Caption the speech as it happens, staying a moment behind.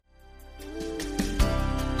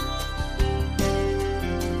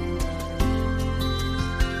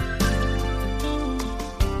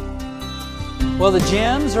Well, the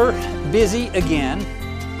gyms are busy again.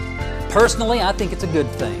 Personally, I think it's a good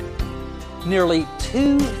thing. Nearly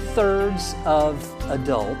 2/3 of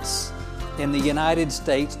adults in the United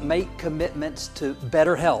States make commitments to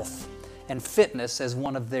better health and fitness as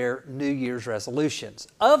one of their New Year's resolutions.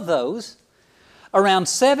 Of those, around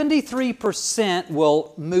 73%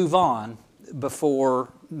 will move on before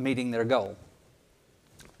meeting their goal.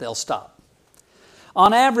 They'll stop.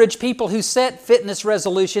 On average, people who set fitness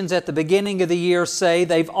resolutions at the beginning of the year say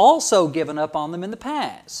they've also given up on them in the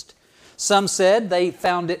past. Some said they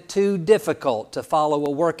found it too difficult to follow a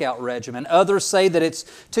workout regimen. Others say that it's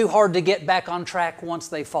too hard to get back on track once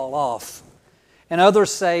they fall off. And others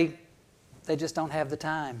say they just don't have the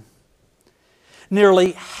time.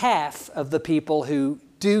 Nearly half of the people who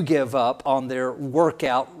do give up on their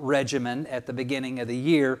workout regimen at the beginning of the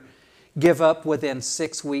year give up within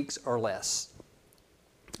 6 weeks or less.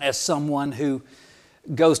 As someone who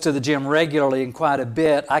goes to the gym regularly and quite a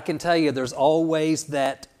bit, I can tell you there's always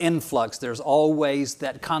that influx. There's always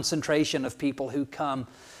that concentration of people who come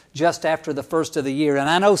just after the first of the year. And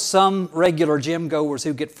I know some regular gym goers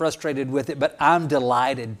who get frustrated with it, but I'm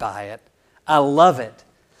delighted by it. I love it.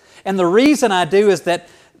 And the reason I do is that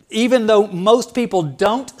even though most people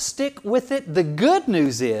don't stick with it, the good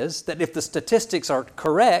news is that if the statistics are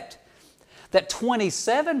correct, that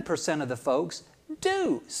 27% of the folks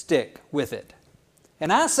do stick with it.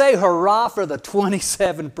 And I say hurrah for the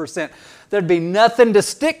 27%. There'd be nothing to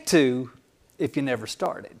stick to if you never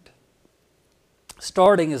started.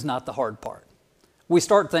 Starting is not the hard part. We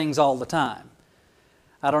start things all the time.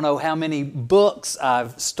 I don't know how many books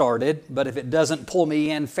I've started, but if it doesn't pull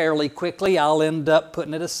me in fairly quickly, I'll end up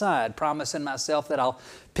putting it aside, promising myself that I'll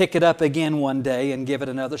pick it up again one day and give it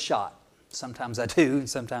another shot. Sometimes I do, and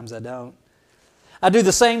sometimes I don't. I do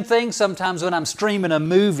the same thing sometimes when I'm streaming a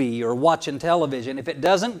movie or watching television. If it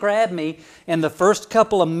doesn't grab me in the first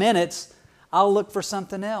couple of minutes, I'll look for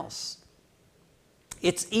something else.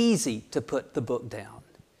 It's easy to put the book down.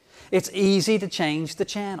 It's easy to change the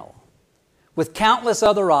channel. With countless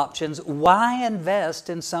other options, why invest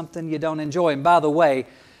in something you don't enjoy? And by the way,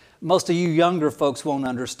 most of you younger folks won't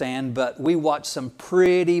understand, but we watched some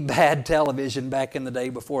pretty bad television back in the day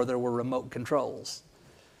before there were remote controls.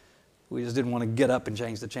 We just didn't want to get up and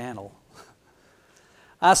change the channel.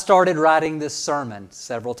 I started writing this sermon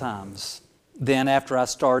several times. Then after I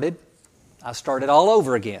started all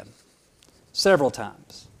over again, several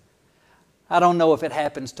times. I don't know if it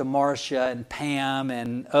happens to Marcia and Pam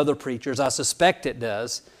and other preachers. I suspect it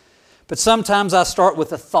does. But sometimes I start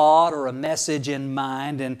with a thought or a message in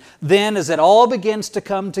mind, and then as it all begins to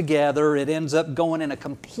come together, it ends up going in a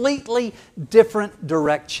completely different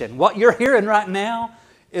direction. What you're hearing right now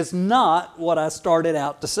is not what I started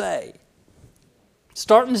out to say.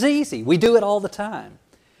 Starting's easy. We do it all the time.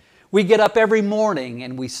 We get up every morning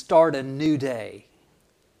and we start a new day.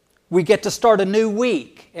 We get to start a new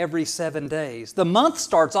week every 7 days. The month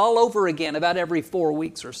starts all over again about every 4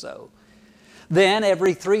 weeks or so. Then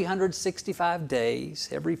every 365 days,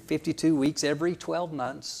 every 52 weeks, every 12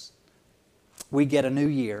 months, we get a new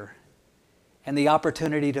year and the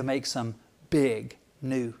opportunity to make some big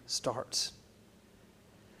new starts.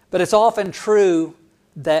 But it's often true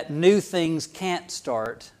that new things can't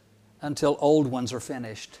start until old ones are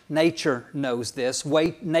finished. Nature knows this.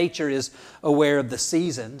 Nature is aware of the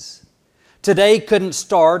seasons. Today couldn't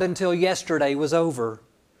start until yesterday was over.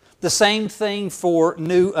 The same thing for a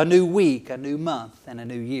new week, a new month, and a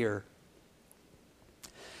new year.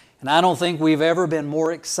 And I don't think we've ever been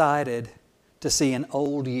more excited to see an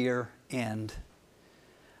old year end.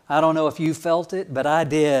 I don't know if you felt it, but I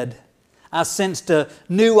did. I sensed a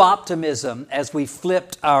new optimism as we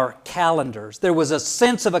flipped our calendars. There was a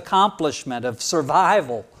sense of accomplishment, of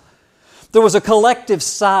survival. There was a collective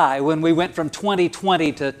sigh when we went from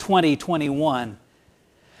 2020 to 2021.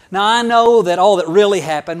 Now, I know that all that really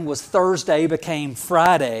happened was Thursday became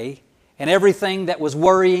Friday, and everything that was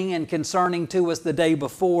worrying and concerning to us the day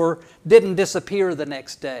before didn't disappear the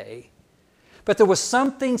next day. But there was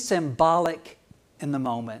something symbolic in the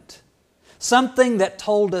moment. Something that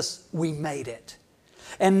told us we made it.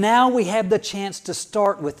 And now we have the chance to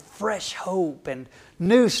start with fresh hope and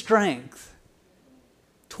new strength.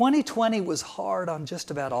 2020 was hard on just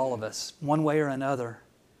about all of us, one way or another.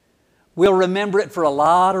 We'll remember it for a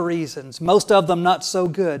lot of reasons, most of them not so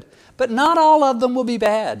good, but not all of them will be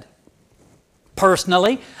bad.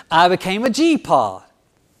 Personally, I became a GPA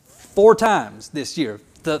 4 times this year.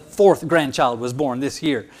 The 4th grandchild was born this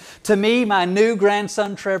year. To me, my new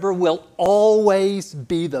grandson Trevor will always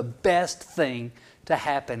be the best thing to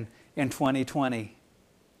happen in 2020.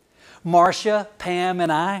 Marcia, Pam,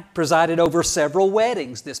 and I presided over several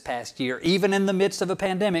weddings this past year, even in the midst of a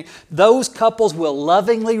pandemic. Those couples will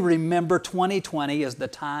lovingly remember 2020 as the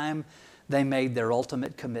time they made their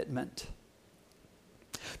ultimate commitment.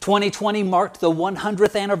 2020 marked the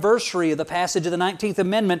 100th anniversary of the passage of the 19th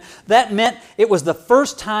Amendment. That meant it was the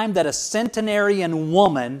first time that a centenarian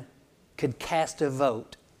woman could cast a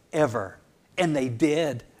vote, ever. And they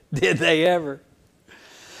did. Did they ever?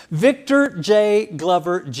 Victor J.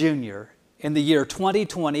 Glover Jr. in the year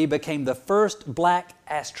 2020 became the first black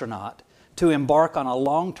astronaut to embark on a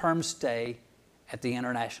long-term stay at the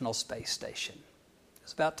International Space Station.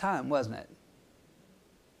 It's about time, wasn't it?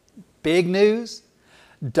 Big news.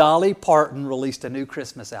 Dolly Parton released a new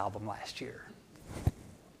Christmas album last year.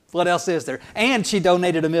 What else is there? And she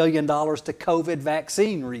donated $1 million to COVID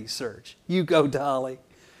vaccine research. You go, Dolly.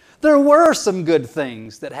 There were some good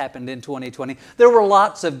things that happened in 2020. There were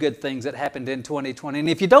lots of good things that happened in 2020. And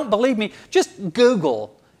if you don't believe me, just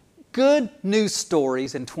Google good news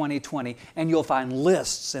stories in 2020, and you'll find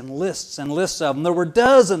lists and lists and lists of them. There were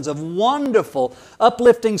dozens of wonderful,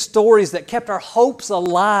 uplifting stories that kept our hopes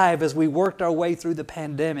alive as we worked our way through the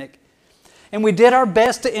pandemic. And we did our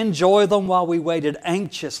best to enjoy them while we waited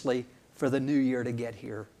anxiously for the new year to get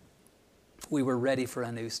here. We were ready for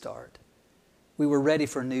a new start. We were ready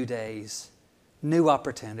for new days, new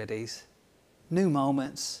opportunities, new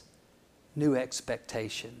moments, new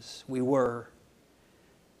expectations. We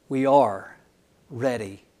are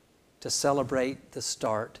ready to celebrate the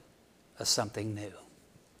start of something new.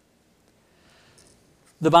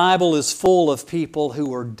 The Bible is full of people who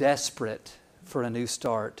were desperate for a new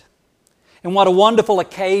start. And what a wonderful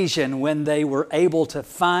occasion when they were able to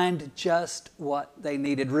find just what they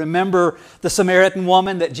needed. Remember the Samaritan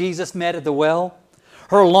woman that Jesus met at the well?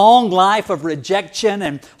 Her long life of rejection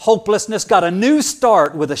and hopelessness got a new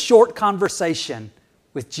start with a short conversation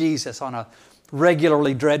with Jesus on a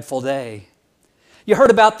regularly dreadful day. You heard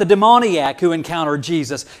about the demoniac who encountered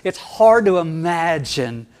Jesus. It's hard to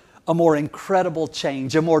imagine a more incredible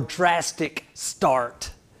change, a more drastic start.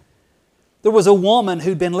 There was a woman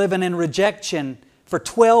who'd been living in rejection for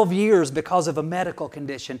 12 years because of a medical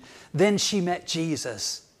condition. Then she met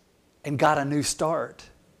Jesus and got a new start.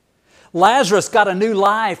 Lazarus got a new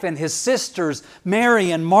life, and his sisters, Mary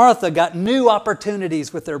and Martha, got new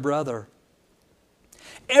opportunities with their brother.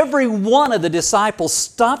 Every one of the disciples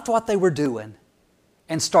stopped what they were doing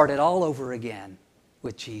and started all over again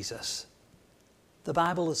with Jesus. The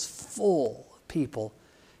Bible is full of people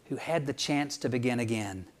who had the chance to begin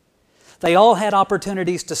again. They all had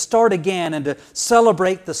opportunities to start again and to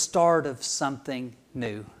celebrate the start of something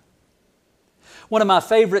new. One of my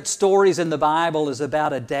favorite stories in the Bible is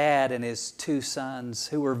about a dad and his two sons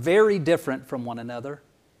who were very different from one another.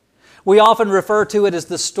 We often refer to it as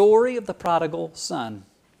the story of the prodigal son.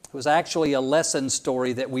 It was actually a lesson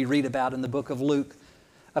story that we read about in the book of Luke,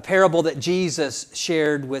 a parable that Jesus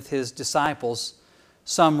shared with His disciples,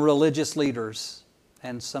 some religious leaders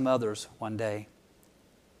and some others one day.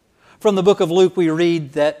 From the book of Luke, we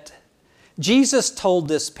read that Jesus told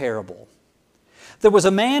this parable. There was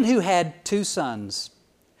a man who had two sons,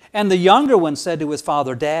 and the younger one said to his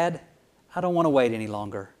father, "Dad, I don't want to wait any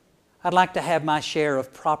longer. I'd like to have my share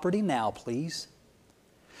of property now, please."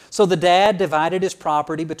 So the dad divided his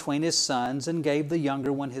property between his sons and gave the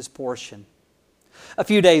younger one his portion. A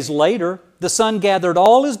few days later, the son gathered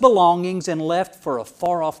all his belongings and left for a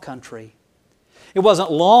far-off country. It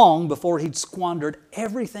wasn't long before he'd squandered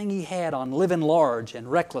everything he had on living large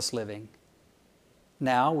and reckless living.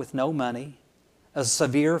 Now, with no money, a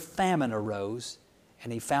severe famine arose,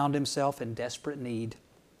 and he found himself in desperate need.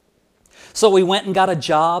 So he went and got a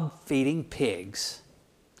job feeding pigs.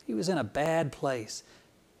 He was in a bad place,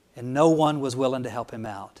 and no one was willing to help him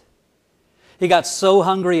out. He got so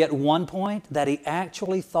hungry at one point that he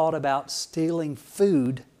actually thought about stealing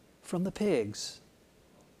food from the pigs.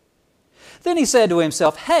 Then he said to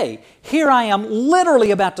himself, "Hey, here I am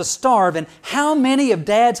literally about to starve, and how many of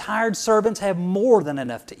Dad's hired servants have more than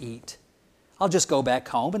enough to eat? I'll just go back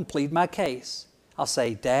home and plead my case. I'll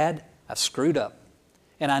say, 'Dad, I've screwed up,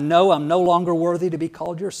 and I know I'm no longer worthy to be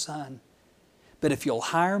called your son. But if you'll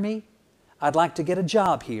hire me, I'd like to get a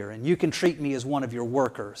job here, and you can treat me as one of your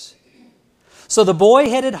workers.'" So the boy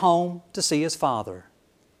headed home to see his father.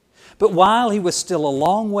 But while he was still a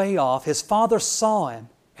long way off, his father saw him,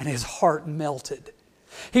 and his heart melted.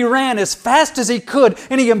 He ran as fast as he could,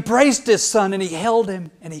 and he embraced his son, and he held him,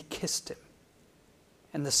 and he kissed him.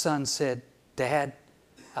 And the son said, "Dad,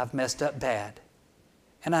 I've messed up bad,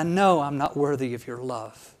 and I know I'm not worthy of your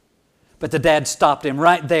love." But the dad stopped him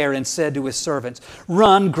right there and said to his servants,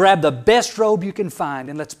 "Run, grab the best robe you can find,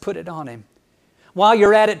 and let's put it on him. While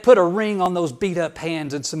you're at it, put a ring on those beat-up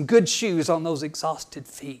hands and some good shoes on those exhausted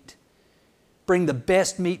feet. Bring the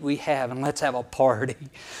best meat we have and let's have a party.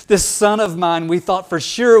 This son of mine we thought for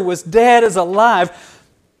sure was dead is alive.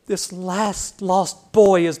 This last lost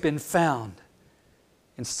boy has been found."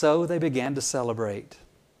 And so they began to celebrate.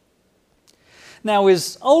 Now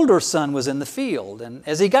his older son was in the field, and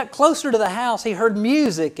as he got closer to the house, he heard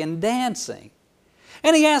music and dancing.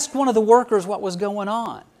 And he asked one of the workers what was going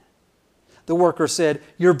on. The worker said,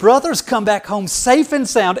 "Your brother's come back home safe and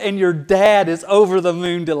sound, and your dad is over the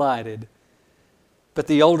moon delighted." But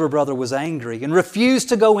the older brother was angry and refused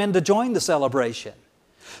to go in to join the celebration.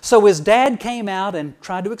 So his dad came out and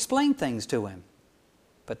tried to explain things to him.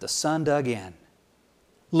 But the son dug in.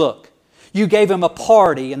 "Look, you gave him a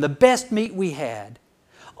party and the best meat we had.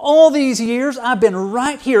 All these years I've been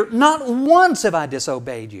right here. Not once have I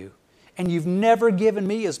disobeyed you. And you've never given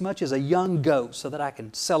me as much as a young goat so that I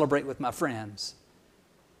can celebrate with my friends.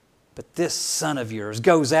 But this son of yours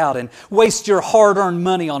goes out and wastes your hard-earned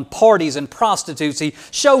money on parties and prostitutes. He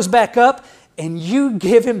shows back up and you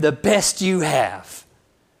give him the best you have."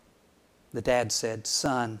 The dad said,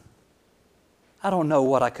 "Son, I don't know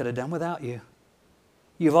what I could have done without you.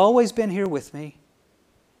 You've always been here with me.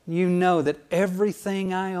 You know that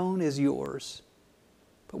everything I own is yours.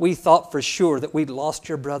 But we thought for sure that we'd lost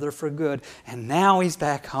your brother for good, and now he's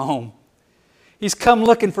back home. He's come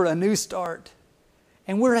looking for a new start,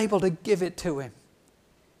 and we're able to give it to him.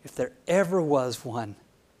 If there ever was one,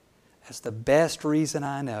 that's the best reason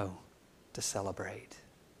I know to celebrate."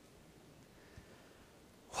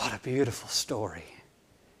 What a beautiful story.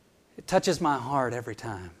 It touches my heart every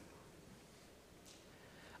time.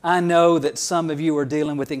 I know that some of you are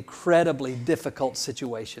dealing with incredibly difficult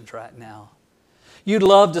situations right now. You'd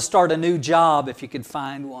love to start a new job if you could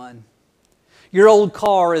find one. Your old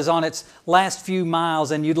car is on its last few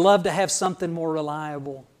miles and you'd love to have something more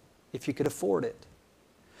reliable if you could afford it.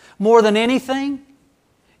 More than anything,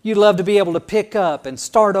 you'd love to be able to pick up and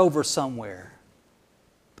start over somewhere,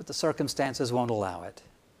 but the circumstances won't allow it.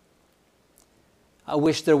 I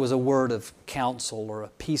wish there was a word of counsel or a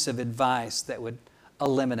piece of advice that would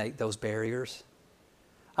eliminate those barriers.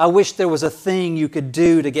 I wish there was a thing you could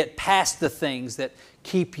do to get past the things that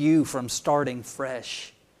keep you from starting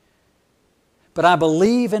fresh. But I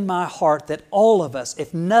believe in my heart that all of us,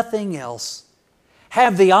 if nothing else,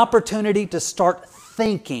 have the opportunity to start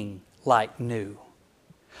thinking like new.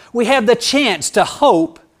 We have the chance to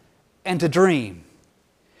hope and to dream.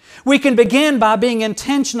 We can begin by being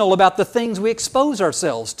intentional about the things we expose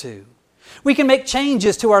ourselves to. We can make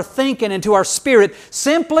changes to our thinking and to our spirit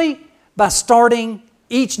simply by starting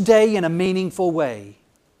each day in a meaningful way.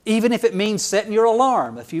 Even if it means setting your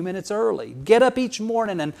alarm a few minutes early. Get up each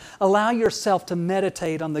morning and allow yourself to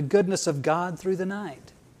meditate on the goodness of God through the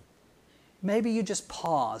night. Maybe you just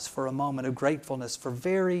pause for a moment of gratefulness for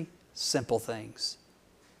very simple things.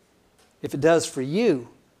 If it does for you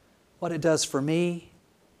what it does for me,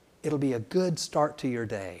 it'll be a good start to your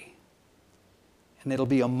day. And it'll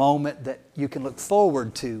be a moment that you can look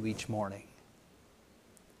forward to each morning.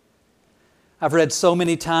 I've read so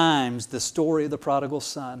many times the story of the prodigal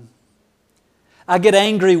son. I get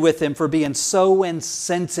angry with him for being so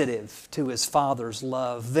insensitive to his father's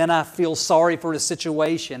love. Then I feel sorry for his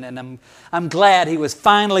situation, and I'm glad he was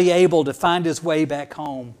finally able to find his way back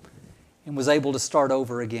home and was able to start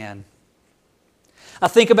over again. I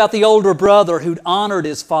think about the older brother who'd honored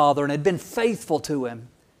his father and had been faithful to him,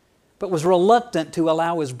 but was reluctant to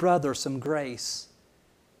allow his brother some grace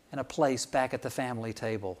and a place back at the family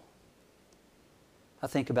table. I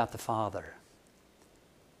think about the father.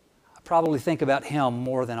 I probably think about him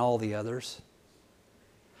more than all the others.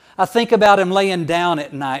 I think about him laying down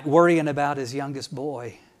at night worrying about his youngest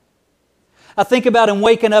boy. I think about him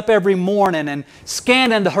waking up every morning and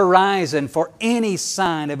scanning the horizon for any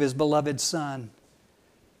sign of his beloved son.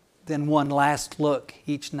 Then one last look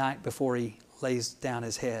each night before he lays down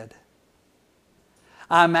his head.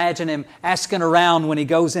 I imagine him asking around when he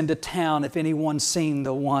goes into town if anyone's seen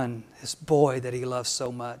this boy that he loves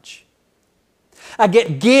so much. I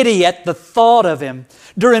get giddy at the thought of him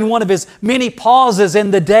during one of his many pauses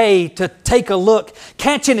in the day to take a look,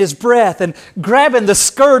 catching his breath and grabbing the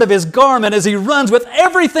skirt of his garment as he runs with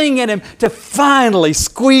everything in him to finally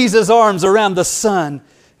squeeze his arms around the son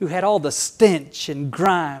who had all the stench and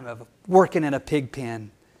grime of working in a pig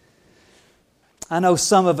pen. I know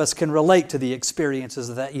some of us can relate to the experiences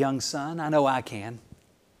of that young son. I know I can.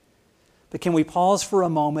 But can we pause for a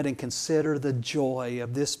moment and consider the joy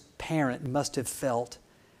of this parent must have felt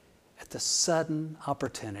at the sudden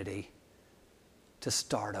opportunity to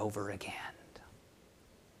start over again?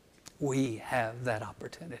 We have that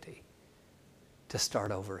opportunity to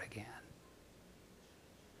start over again.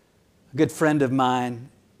 A good friend of mine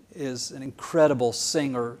is an incredible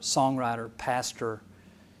singer, songwriter, pastor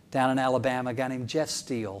down in Alabama, a guy named Jeff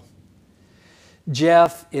Steele.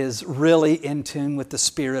 Jeff is really in tune with the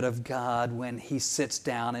Spirit of God when he sits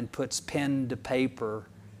down and puts pen to paper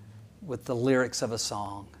with the lyrics of a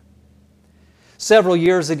song. Several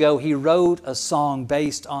years ago, he wrote a song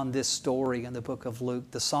based on this story in the book of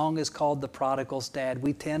Luke. The song is called The Prodigal's Dad.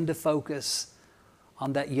 We tend to focus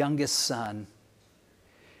on that youngest son,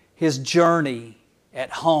 his journey at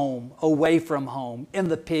home, away from home, in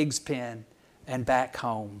the pig's pen, and back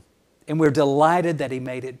home. And we're delighted that he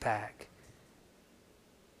made it back.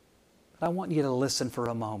 But I want you to listen for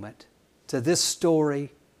a moment to this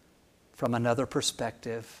story from another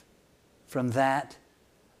perspective, from that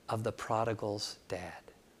of the prodigal's dad.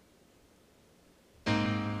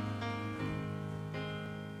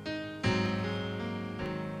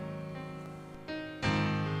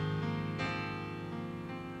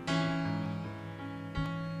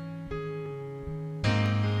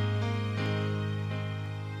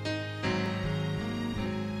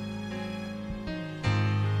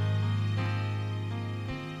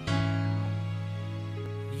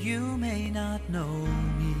 You may not know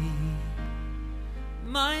me.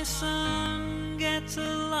 My son gets a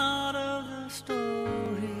lot of the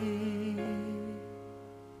story.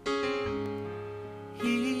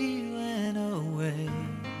 He went away,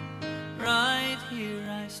 right here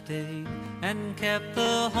I stayed, and kept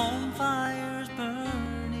the home fires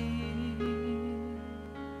burning.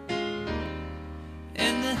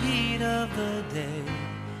 In the heat of the day,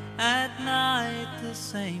 at night the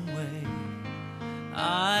same way,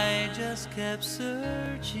 I just kept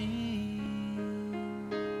searching.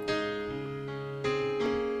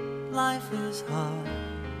 Life is hard,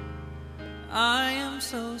 I am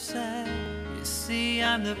so sad. You see,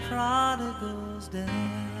 I'm the prodigal's dad.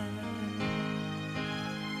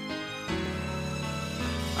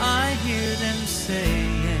 I hear them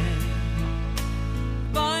saying,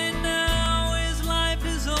 by now his life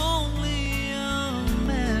is only a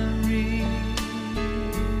memory.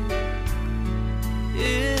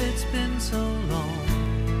 It's been so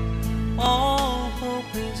long, all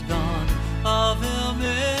hope is gone of him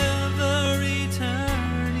ever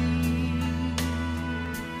returning.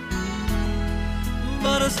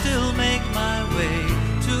 But I still make my way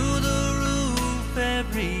to the roof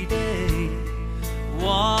every day,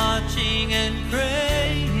 watching and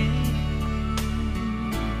praying.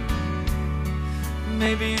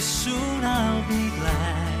 Maybe soon I'll be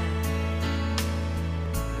glad.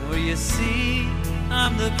 For you see,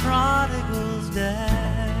 I'm the prodigal's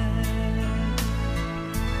dad.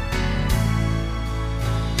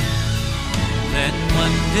 Then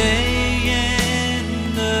one day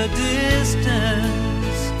in the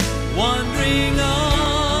distance, wandering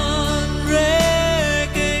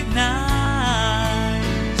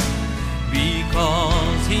unrecognized,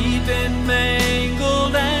 because he'd been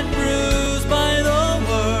mangled and bruised by the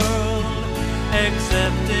world,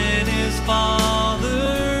 except in his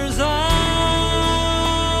Father's eyes.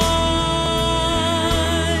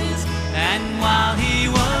 And while he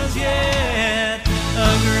was yet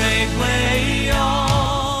a great way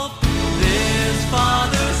off, this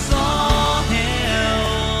Father saw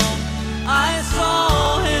him. I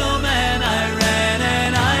saw him and I ran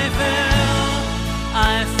and I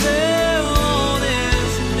fell on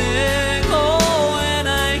his neck, oh, and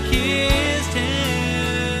I kissed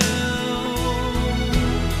him.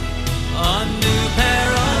 A new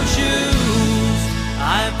pair of shoes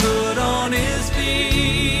I put on his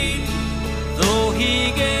feet. Though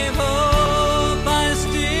he gave up, I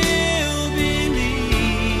still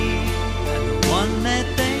believe. And the one that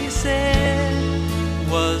they said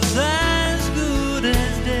was as good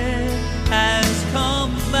as dead has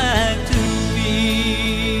come back to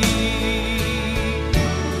me.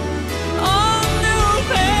 A new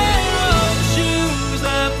pair of shoes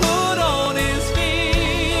I put on his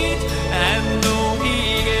feet, and though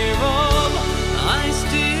he gave up, I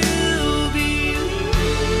still believe.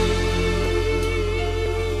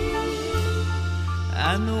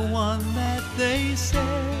 And the one that they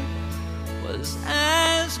said was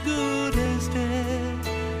as good as dead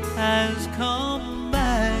has come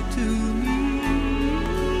back to me.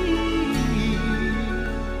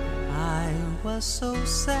 I was so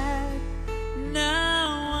sad,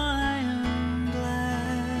 now I am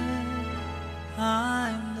glad.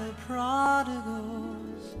 I'm the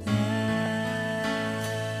prodigal's dad.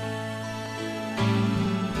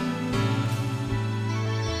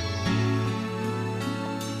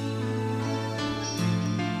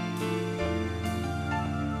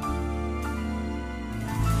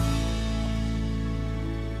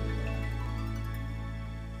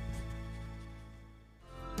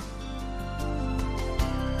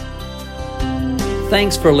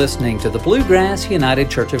 Thanks for listening to the Bluegrass United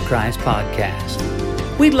Church of Christ podcast.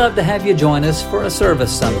 We'd love to have you join us for a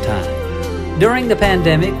service sometime. During the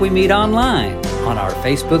pandemic, we meet online, on our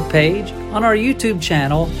Facebook page, on our YouTube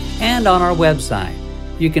channel, and on our website.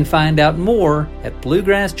 You can find out more at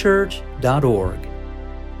bluegrasschurch.org.